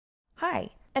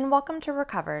Hi, and welcome to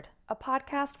Recovered, a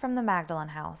podcast from the Magdalene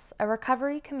House, a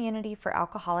recovery community for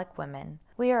alcoholic women.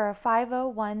 We are a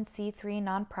 501c3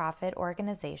 nonprofit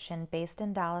organization based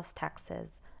in Dallas,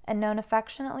 Texas, and known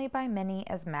affectionately by many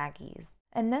as Maggies.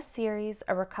 In this series,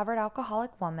 a recovered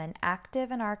alcoholic woman active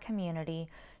in our community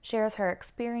shares her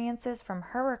experiences from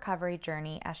her recovery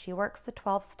journey as she works the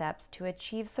 12 steps to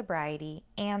achieve sobriety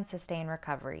and sustain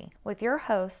recovery. With your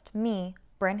host, me,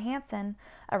 Bryn Hansen,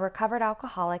 a recovered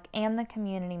alcoholic and the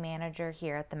community manager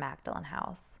here at the Magdalene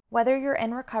House. Whether you're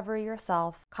in recovery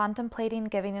yourself, contemplating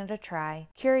giving it a try,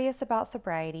 curious about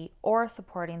sobriety, or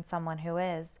supporting someone who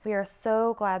is, we are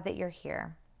so glad that you're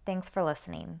here. Thanks for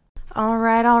listening. All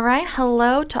right.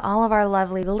 Hello to all of our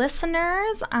lovely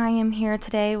listeners. I am here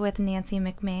today with Nancy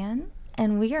McMahon,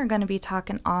 and we are going to be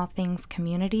talking all things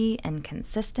community and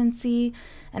consistency,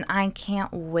 and I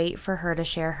can't wait for her to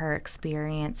share her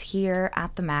experience here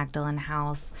at the Magdalene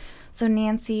House. So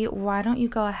Nancy, why don't you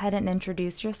go ahead and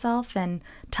introduce yourself and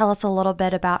tell us a little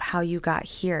bit about how you got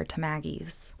here to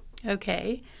Maggie's.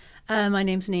 Okay. My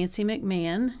name's Nancy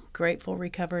McMahon, grateful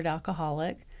recovered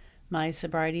alcoholic. My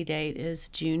sobriety date is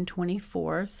June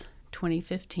 24th,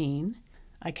 2015.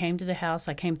 I came through the house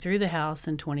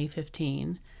in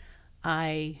 2015.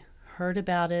 I heard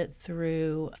about it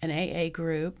through an AA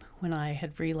group when I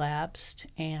had relapsed,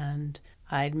 and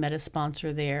I'd met a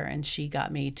sponsor there, and she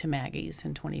got me to Maggie's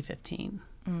in 2015.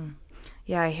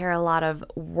 Yeah, I hear a lot of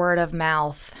word of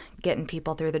mouth getting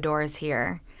people through the doors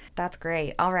here. That's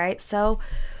great. All right, so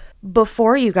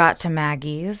before you got to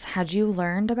Maggie's, had you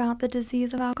learned about the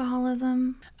disease of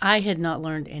alcoholism? I had not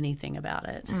learned anything about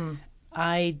it.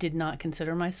 I did not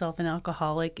consider myself an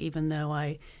alcoholic, even though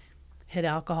I had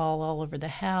alcohol all over the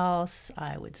house.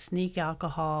 I would sneak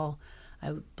alcohol.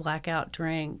 I would blackout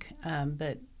drink,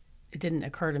 but it didn't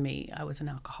occur to me I was an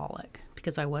alcoholic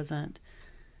because I wasn't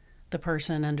the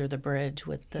person under the bridge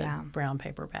with the brown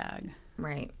paper bag.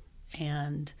 Right.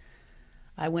 And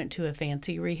I went to a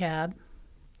fancy rehab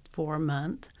for a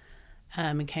month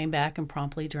and came back and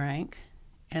promptly drank.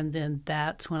 And then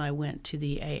that's when I went to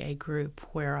the AA group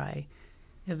where I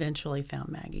eventually found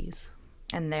Maggie's.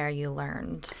 And there you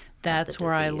learned. That's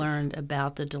where I learned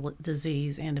about the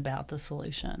disease and about the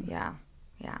solution. Yeah,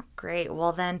 great.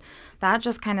 Well, then that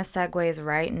just kind of segues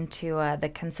right into the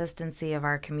consistency of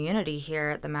our community here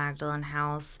at the Magdalene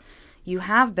House. You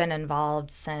have been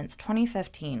involved since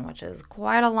 2015, which is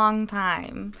quite a long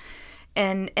time.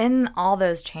 And in all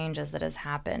those changes that has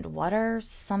happened, what are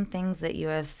some things that you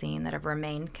have seen that have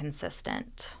remained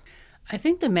consistent? I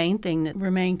think the main thing that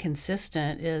remained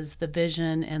consistent is the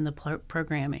vision and the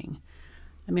programming.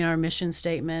 I mean, our mission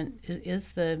statement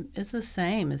is the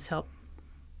same as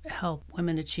help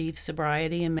women achieve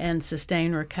sobriety and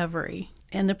sustain recovery.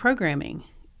 And the programming,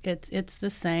 it's the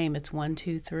same. It's 1,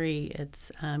 2, 3.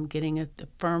 It's getting a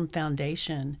firm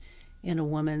foundation in a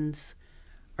woman's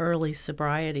early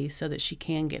sobriety so that she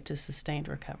can get to sustained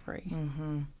recovery.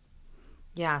 Mm-hmm.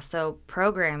 Yeah, so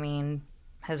programming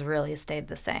has really stayed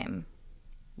the same.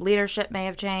 Leadership may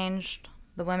have changed.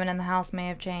 The women in the house may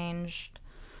have changed.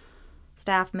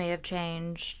 Staff may have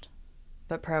changed,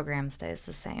 but program stays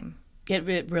the same.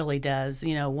 It really does.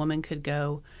 You know, a woman could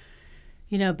go,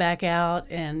 back out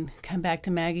and come back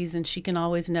to Maggie's, and she can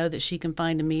always know that she can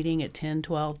find a meeting at 10,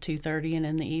 12, 2:30 and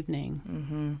in the evening.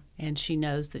 Mm-hmm. And she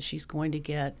knows that she's going to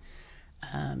get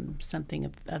something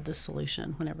of the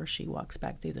solution whenever she walks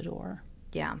back through the door.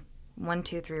 Yeah. 1,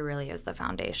 2, 3 really is the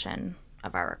foundation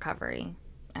of our recovery,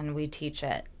 and we teach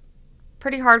it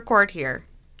pretty hardcore here.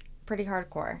 Pretty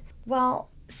hardcore. Well,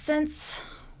 since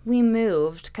we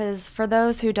moved, because for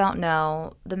those who don't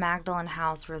know, the Magdalene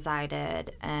House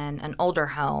resided in an older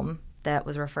home that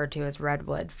was referred to as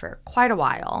Redwood for quite a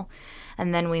while.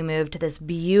 And then we moved to this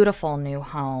beautiful new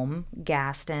home,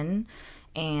 Gaston.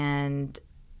 And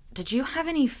did you have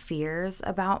any fears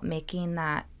about making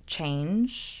that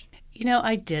change?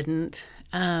 I didn't.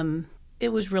 It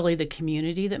was really the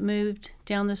community that moved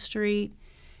down the street.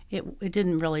 It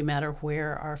didn't really matter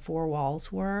where our four walls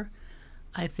were.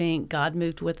 I think God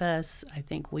moved with us. I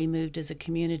think we moved as a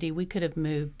community. We could have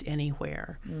moved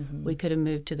anywhere. Mm-hmm. We could have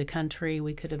moved to the country.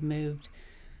 We could have moved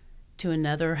to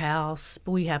another house.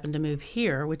 But we happened to move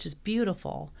here, which is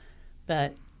beautiful.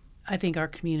 But I think our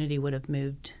community would have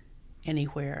moved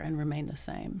anywhere and remained the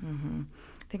same. Mm-hmm.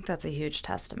 I think that's a huge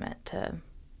testament to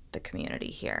the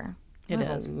community here. It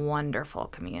is a wonderful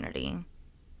community.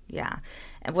 Yeah.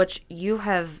 Which you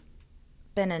have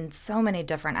been in so many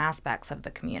different aspects of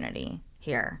the community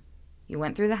here. You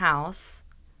went through the house.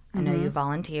 I know you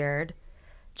volunteered,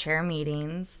 chair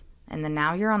meetings, and then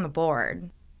now you're on the board.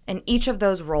 In each of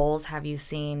those roles, have you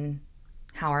seen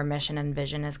how our mission and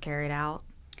vision is carried out?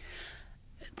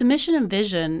 The mission and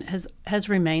vision has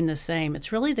remained the same.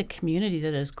 It's really the community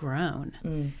that has grown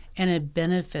and had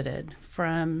benefited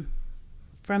from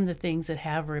the things that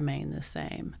have remained the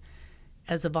same.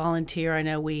 As a volunteer, I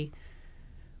know we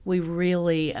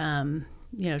really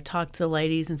talk to the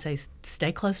ladies and say,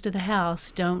 stay close to the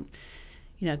house. Don't,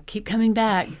 keep coming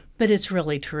back. But it's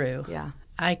really true. Yeah.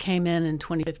 I came in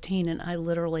 2015 and I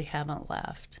literally haven't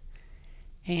left.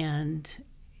 And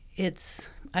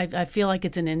I feel like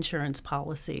it's an insurance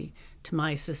policy to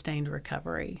my sustained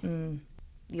recovery.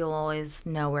 You'll always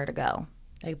know where to go.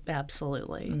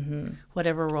 Absolutely. Mm-hmm.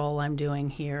 Whatever role I'm doing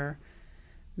here,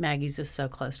 Maggie's is so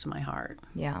close to my heart.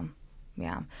 Yeah.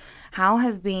 Yeah. How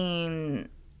has being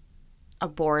a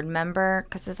board member,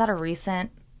 because is that a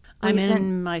recent I'm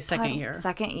in my second year.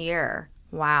 Second year.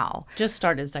 Wow. Just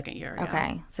started second year. Yeah.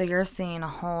 Okay. So you're seeing a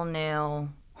whole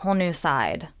new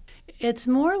side. It's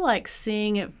more like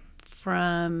seeing it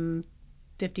from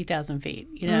 50,000 feet.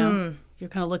 You're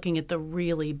kind of looking at the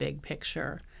really big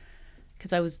picture.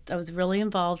 Because I was really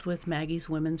involved with Maggie's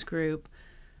women's group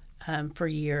for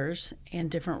years and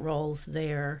different roles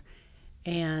there.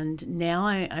 And now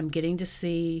I'm getting to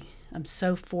see, I'm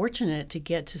so fortunate to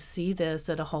get to see this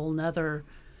at a whole nother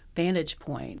vantage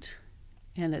point.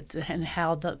 And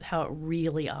how it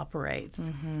really operates.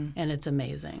 And it's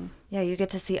amazing. Yeah, you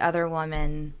get to see other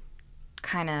women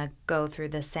kind of go through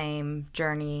the same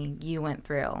journey you went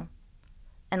through.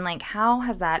 And how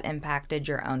has that impacted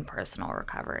your own personal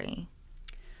recovery?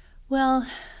 Well,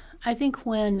 I think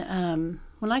when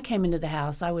I came into the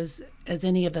house, I was, as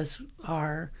any of us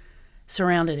are,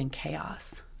 surrounded in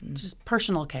chaos, just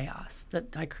personal chaos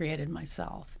that I created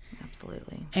myself.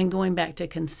 Absolutely. And going back to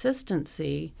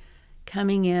consistency,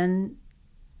 coming in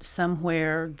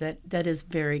somewhere that is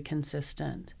very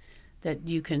consistent, that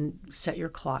you can set your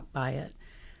clock by it.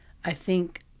 I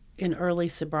think in early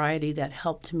sobriety that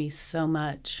helped me so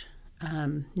much,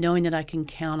 knowing that I can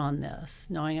count on this,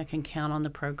 knowing I can count on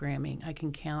the programming, I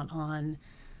can count on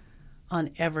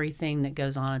everything that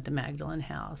goes on at the Magdalene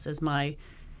House. As my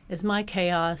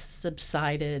chaos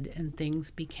subsided and things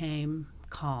became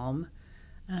calm,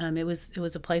 it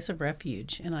was a place of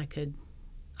refuge, and I could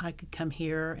come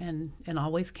here and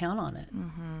always count on it.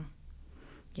 Mm-hmm.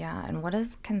 Yeah, and what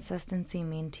does consistency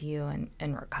mean to you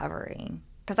in recovery?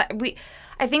 Because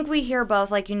I think we hear both,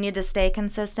 you need to stay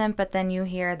consistent, but then you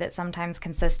hear that sometimes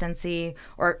consistency,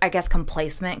 or I guess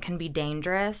complacement, can be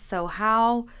dangerous. So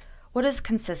what does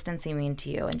consistency mean to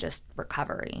you in just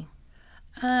recovery?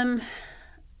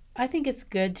 I think it's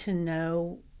good to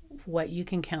know what you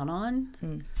can count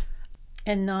on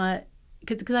and not,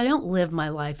 because I don't live my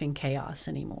life in chaos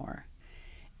anymore.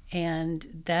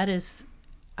 And that is,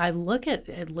 I look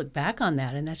back on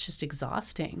that, and that's just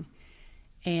exhausting.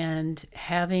 And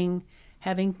having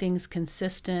things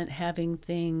consistent, having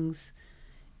things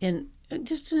in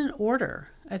order.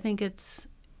 I think it's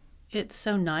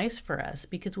so nice for us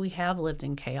because we have lived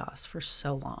in chaos for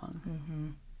so long. Mm-hmm.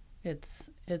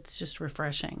 It's just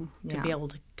refreshing to be able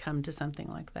to come to something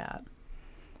like that.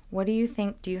 What do you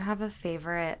think? Do you have a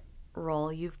favorite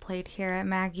role you've played here at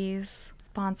Maggie's?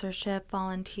 Sponsorship,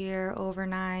 volunteer,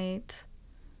 overnight?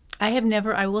 I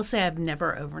will say I've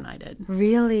never overnighted.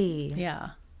 Really?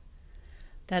 Yeah.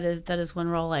 That is one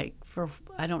role.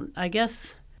 I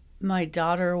guess my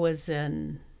daughter was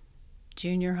in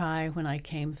junior high when I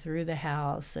came through the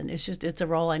house, and it's a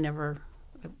role I never,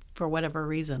 for whatever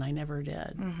reason, I never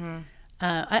did. Mm-hmm.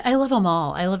 I love them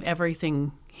all. I love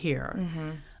everything here. Mm-hmm.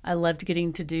 I loved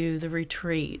getting to do the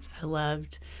retreat. I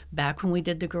loved back when we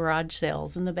did the garage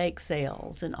sales and the bake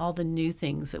sales and all the new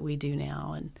things that we do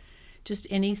now, and just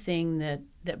anything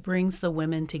that brings the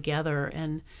women together.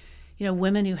 And,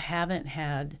 women who haven't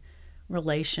had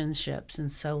relationships in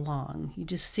so long, you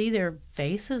just see their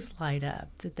faces light up,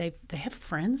 that they have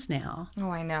friends now.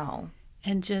 Oh, I know.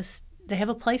 And just, they have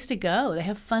a place to go. They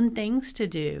have fun things to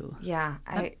do. Yeah.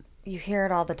 You hear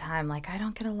it all the time, I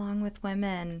don't get along with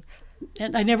women.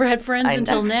 And I never had friends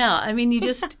until now. I mean,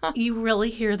 you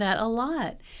really hear that a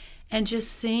lot. And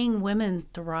just seeing women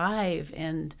thrive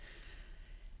and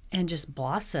just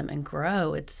blossom and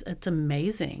grow, it's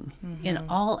amazing in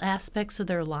all aspects of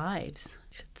their lives.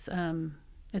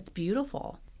 It's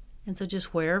beautiful. And so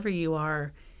just wherever you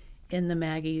are in the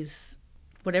Maggie's,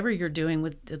 whatever you're doing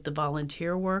with the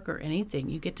volunteer work or anything,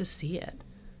 you get to see it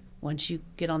once you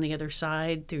get on the other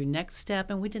side through Next Step.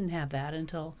 And we didn't have that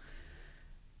until,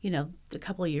 a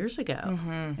couple of years ago. Mm-hmm.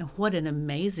 And what an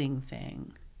amazing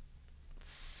thing.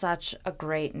 Such a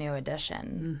great new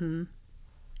addition. Mm-hmm.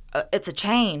 It's a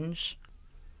change.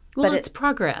 Well, it's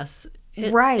progress.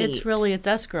 Right. It's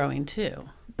us growing too.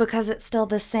 Because it's still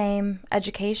the same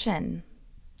education.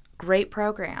 Great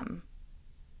program.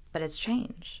 but it's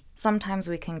change. Sometimes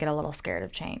we can get a little scared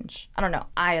of change. I don't know.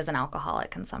 I, as an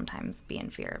alcoholic, can sometimes be in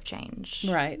fear of change.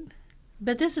 Right.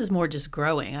 But this is more just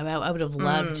growing. I mean, I would have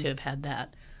loved to have had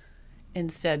that.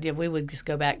 Instead, we would just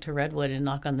go back to Redwood and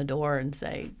knock on the door and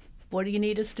say, what do you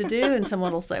need us to do? And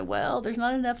someone will say, well, there's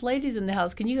not enough ladies in the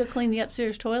house. Can you go clean the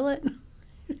upstairs toilet?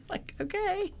 Like,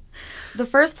 okay. The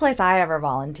first place I ever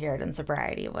volunteered in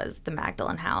sobriety was the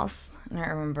Magdalene House. And I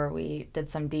remember we did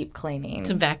some deep cleaning.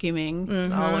 Some vacuuming.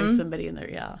 There's always somebody in there,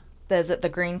 yeah. Is it the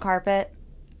green carpet?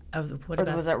 What or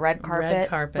about was it red carpet? Red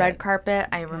carpet. Red carpet.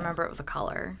 I remember it was a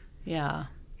color. Yeah.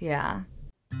 Yeah.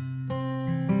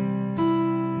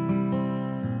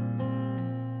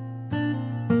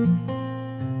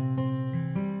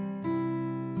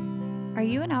 Are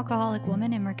you an alcoholic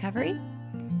woman in recovery?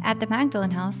 At the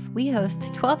Magdalene House, we host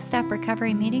 12-step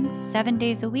recovery meetings 7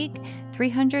 days a week,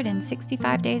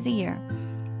 365 days a year.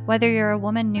 Whether you're a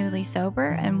woman newly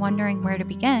sober and wondering where to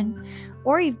begin,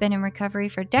 or you've been in recovery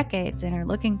for decades and are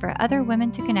looking for other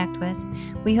women to connect with,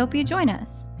 we hope you join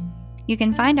us. You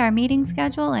can find our meeting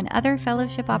schedule and other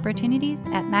fellowship opportunities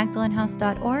at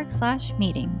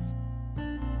magdalenehouse.org/meetings.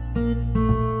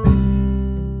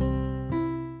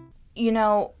 You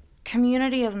know,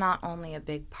 community is not only a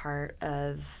big part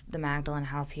of the Magdalene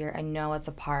House here. I know it's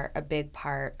a big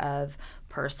part of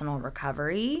personal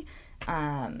recovery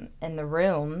in the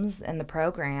rooms, in the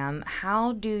program.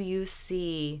 How do you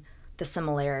see the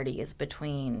similarities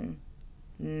between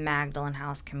Magdalene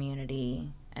House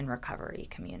community and recovery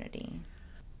community?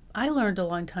 I learned a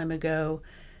long time ago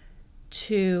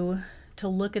to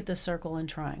look at the circle and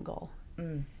triangle.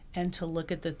 And to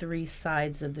look at the three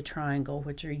sides of the triangle,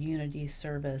 which are unity,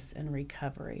 service, and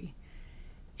recovery.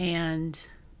 And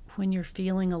when you're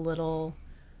feeling a little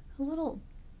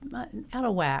out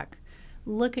of whack,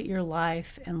 look at your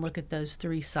life and look at those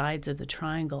three sides of the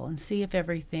triangle and see if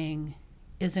everything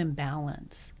is in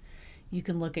balance. You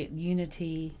can look at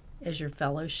unity as your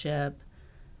fellowship,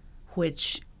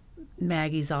 which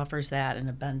Maggie's offers that in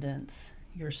abundance.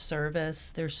 Your service,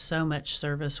 there's so much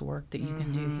service work that you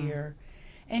can do here.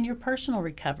 And your personal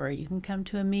recovery, you can come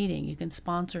to a meeting, you can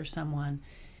sponsor someone,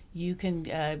 you can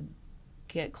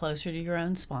get closer to your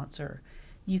own sponsor.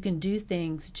 You can do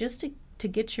things just to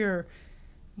get your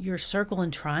circle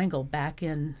and triangle back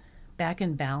in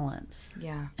balance.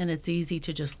 Yeah. And it's easy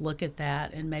to just look at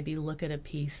that and maybe look at a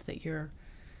piece that you're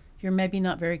maybe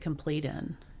not very complete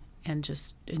in, and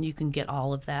you can get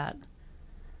all of that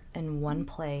in one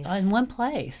place. In one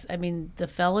place. I mean, the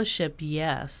fellowship,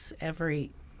 yes, everywhere.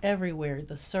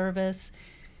 The service,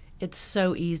 it's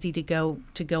so easy to go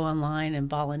online and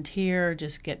volunteer.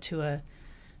 Just get to a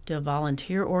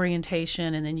volunteer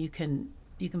orientation, and then you can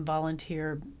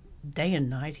volunteer day and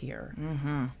night here.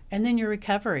 And then your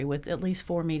recovery with at least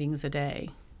 4 meetings a day.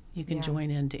 You can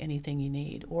join into anything you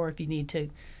need, or if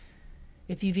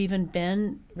you've even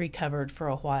been recovered for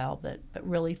a while, but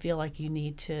really feel like you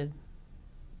need to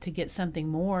get something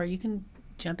more, you can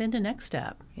jump into Next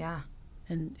Step. Yeah.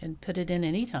 And put it in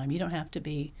any time. You don't have to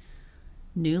be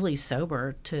newly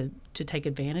sober to take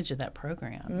advantage of that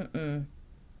program.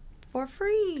 For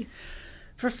free.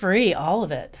 For free, all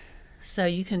of it. So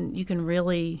you can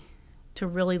really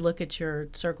look at your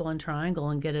circle and triangle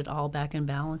and get it all back in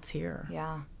balance here.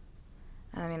 Yeah.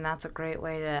 I mean, that's a great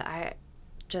way to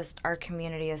our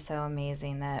community is so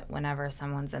amazing that whenever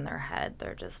someone's in their head,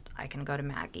 I can go to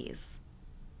Maggie's.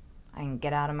 I can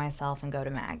get out of myself and go to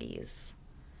Maggie's.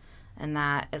 And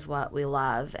that is what we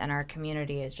love. And our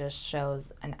community, it just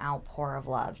shows an outpour of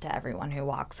love to everyone who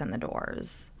walks in the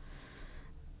doors.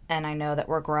 And I know that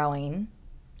we're growing.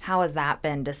 How has that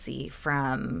been to see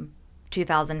from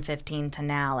 2015 to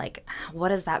now? Like,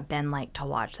 what has that been like to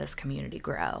watch this community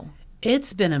grow?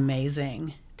 It's been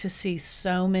amazing to see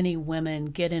so many women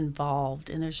get involved.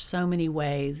 And there's so many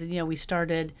ways. And, we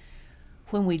started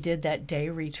when we did that day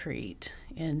retreat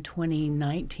in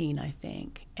 2019, I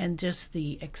think, and just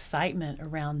the excitement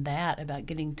around that, about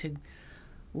getting to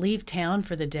leave town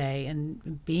for the day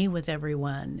and be with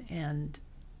everyone, and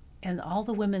all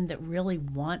the women that really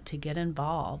want to get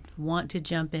involved, want to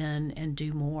jump in and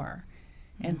do more.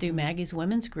 And through Maggie's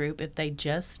Women's Group, if they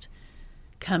just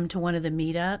come to one of the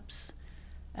meetups,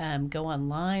 go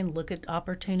online, look at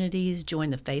opportunities, join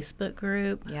the Facebook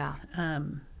group. Yeah.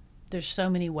 There's so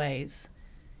many ways.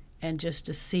 And just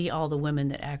to see all the women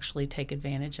that actually take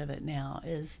advantage of it now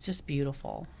is just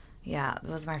beautiful. Yeah, it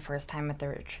was my first time at the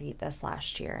retreat this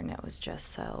last year, and it was just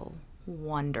so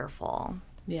wonderful.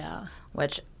 Yeah.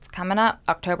 Which it's coming up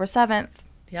October 7th.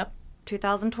 Yep.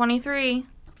 2023.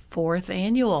 4th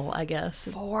annual, I guess.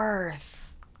 4th.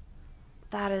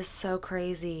 That is so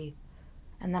crazy.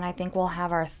 And then I think we'll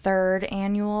have our 3rd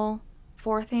annual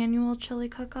 4th annual chili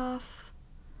cook-off.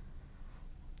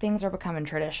 Things are becoming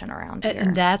tradition around here.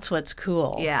 And that's what's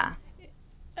cool. Yeah.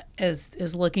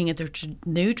 Is looking at the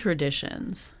new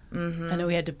traditions. Mm-hmm. I know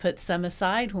we had to put some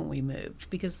aside when we moved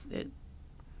because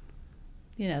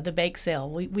the bake sale,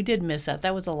 we did miss that.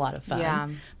 That was a lot of fun. Yeah.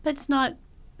 But it's not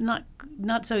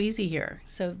so easy here.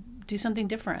 So do something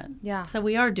different. Yeah. So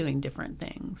we are doing different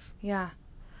things. Yeah.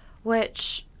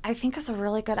 Which I think is a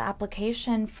really good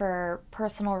application for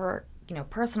personal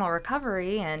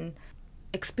recovery and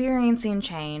experiencing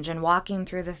change and walking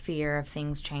through the fear of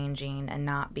things changing and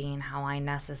not being how I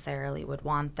necessarily would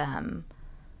want them,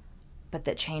 but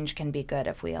that change can be good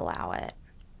if we allow it.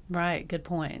 Right. Good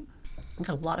point.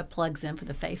 Got a lot of plugs in for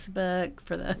the Facebook,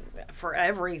 for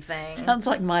everything. Sounds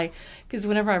like because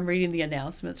whenever I'm reading the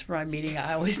announcements for my meeting,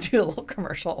 I always do a little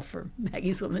commercial for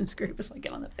Maggie's Women's Group. It's like,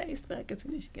 get on the Facebook as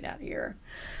soon as you get out of here.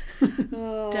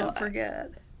 Don't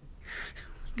forget.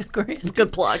 It's a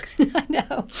good plug. I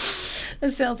know.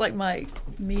 It sounds like my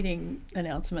meeting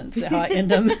announcements, how I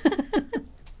end them.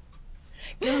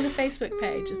 Get on the Facebook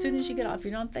page. As soon as you get off,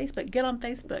 you're on Facebook. Get on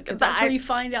Facebook. That's where you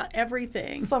find out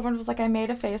everything. Someone was like, I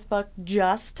made a Facebook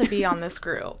just to be on this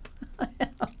group. I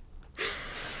know.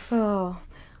 Oh,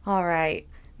 all right.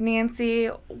 Nancy,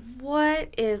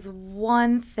 what is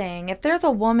one thing, if there's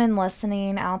a woman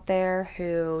listening out there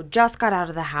who just got out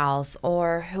of the house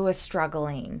or who is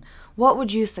struggling, what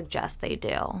would you suggest they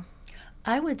do?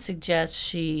 I would suggest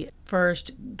she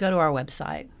first go to our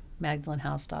website,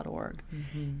 magdalenhouse.org,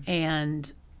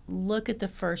 and look at the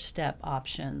first step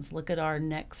options, look at our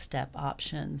next step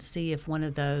options, see if one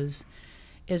of those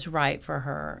is right for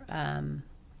her.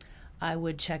 I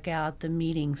would check out the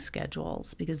meeting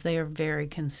schedules because they are very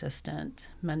consistent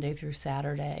Monday through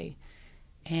Saturday,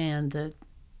 and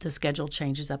the schedule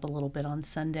changes up a little bit on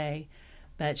Sunday,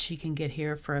 but she can get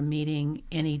here for a meeting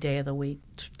any day of the week,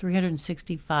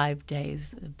 365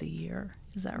 days of the year.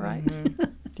 Is that right? Mm-hmm.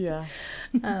 Yeah.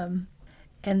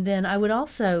 And then I would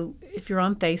also, if you're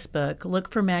on Facebook,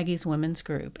 look for Maggie's Women's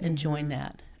Group and join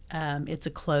that. It's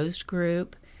a closed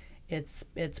group. It's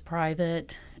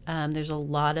private. There's a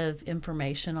lot of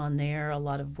information on there. A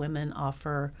lot of women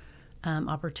offer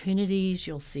opportunities.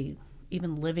 You'll see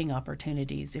even living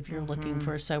opportunities. If you're looking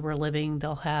for sober living,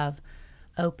 they'll have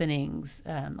openings.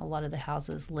 A lot of the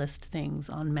houses list things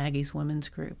on Maggie's Women's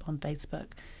Group on Facebook.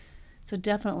 So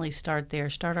definitely start there.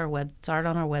 Start on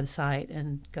our website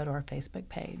and go to our Facebook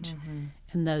page.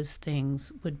 And those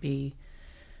things would be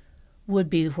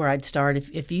where I'd start.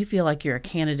 If you feel like you're a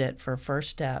candidate for a first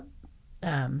step,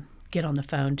 get on the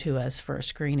phone to us for a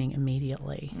screening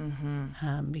immediately,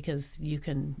 because you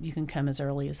can come as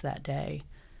early as that day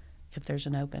if there's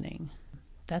an opening.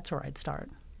 That's where I'd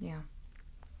start. Yeah.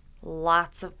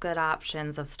 Lots of good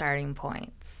options of starting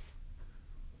points.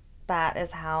 That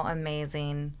is how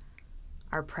amazing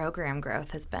our program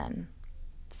growth has been.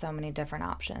 So many different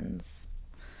options.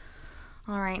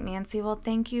 All right, Nancy. Well,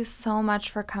 thank you so much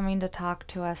for coming to talk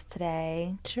to us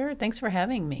today. Sure. Thanks for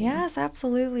having me. Yes,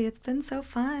 absolutely. It's been so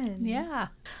fun. Yeah.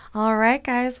 All right,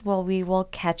 guys. Well, we will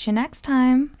catch you next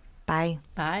time. Bye.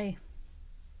 Bye.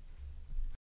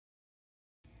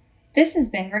 This has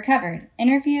been Recovered,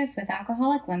 Interviews with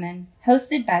Alcoholic Women,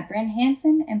 hosted by Bryn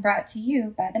Hansen and brought to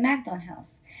you by the Magdalen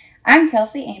House. I'm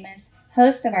Kelsey Amos,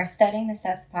 host of our Studying the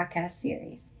Steps podcast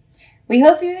series. We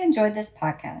hope you enjoyed this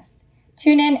podcast.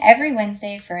 Tune in every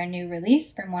Wednesday for a new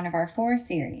release from one of our 4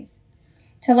 series.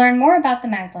 To learn more about the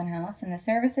Magdalen House and the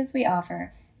services we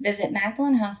offer, visit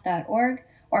magdalenhouse.org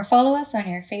or follow us on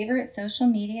your favorite social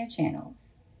media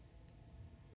channels.